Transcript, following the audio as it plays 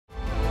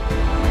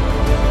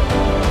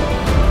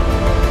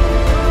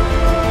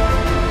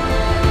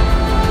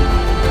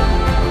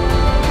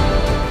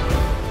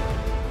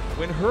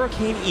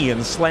Hurricane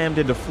Ian slammed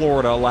into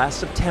Florida last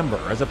September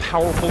as a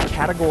powerful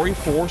Category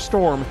 4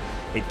 storm.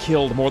 It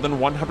killed more than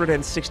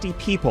 160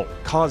 people,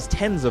 caused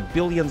tens of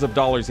billions of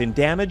dollars in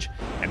damage,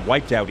 and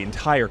wiped out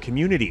entire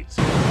communities.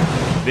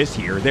 This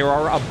year, there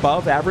are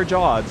above-average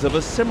odds of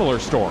a similar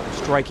storm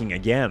striking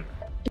again.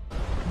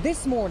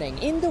 This morning,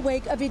 in the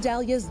wake of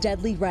Idalia's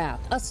deadly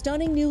wrath, a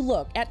stunning new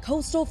look at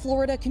coastal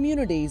Florida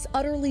communities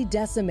utterly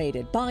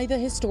decimated by the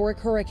historic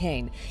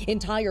hurricane.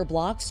 Entire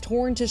blocks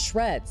torn to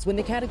shreds when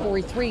the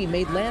Category 3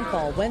 made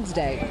landfall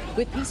Wednesday,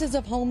 with pieces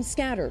of homes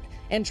scattered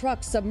and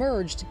trucks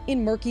submerged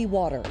in murky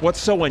water.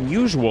 What's so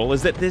unusual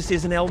is that this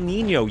is an El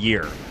Nino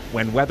year,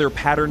 when weather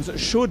patterns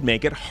should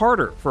make it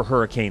harder for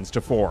hurricanes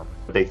to form.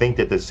 They think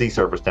that the sea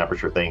surface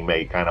temperature thing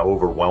may kind of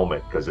overwhelm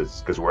it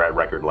because we're at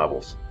record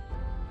levels.